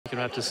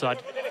American Raptors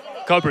side.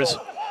 Cobras.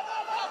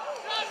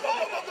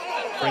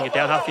 Bring it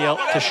down half field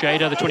to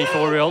Shader, the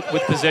 24-year-old,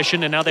 with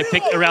possession, and now they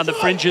pick around the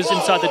fringes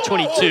inside the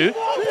 22.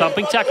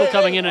 Thumping tackle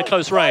coming in at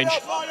close range.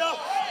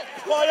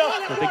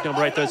 The big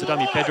number 8 throws to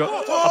dummy, Pedro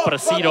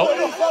Aparecido.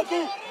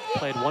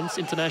 Played once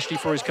internationally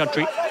for his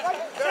country.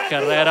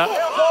 Carrera.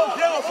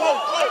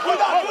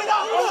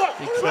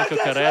 Big Franco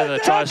Carrera, the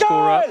try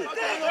scorer.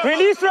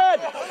 Release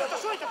red.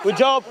 Good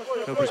job.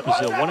 Cobras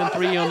Brazil,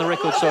 1-3 on the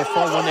record so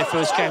far. Won their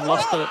first game,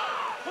 lost the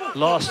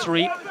last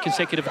 3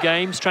 consecutive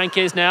games.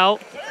 Tranquez now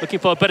looking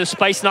for a bit of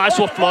space. Nice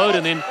offload,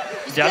 and then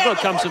Dago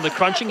comes in the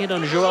crunching hit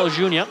on Joel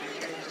Jr.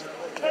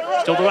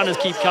 Still the runners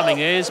keep coming.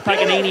 There's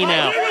Paganini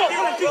now,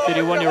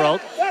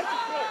 31-year-old.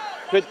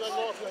 Good.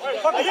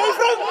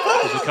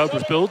 As the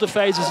Cobras build the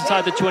phases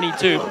inside the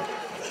 22.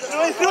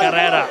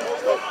 Carrera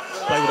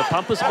played with the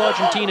Pampas of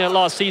Argentina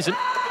last season.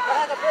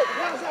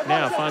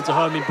 Now finds a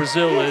home in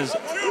Brazil as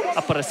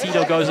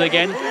Aparecido goes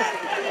again.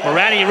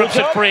 Morani rips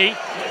it free.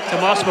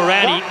 Tomas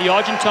Morani, the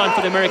Argentine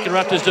for the American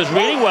Raptors, does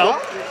really well.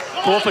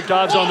 Crawford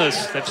dives on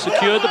this. They've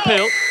secured the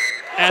pill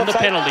and the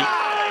penalty.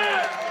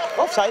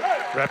 Offside.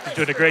 Raptors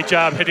doing a great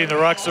job hitting the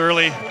rocks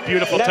early.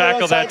 Beautiful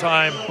tackle that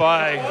time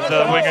by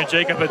the winger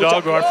Jacob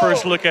Hidalgo. Our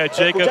first look at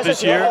Jacob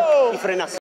this year.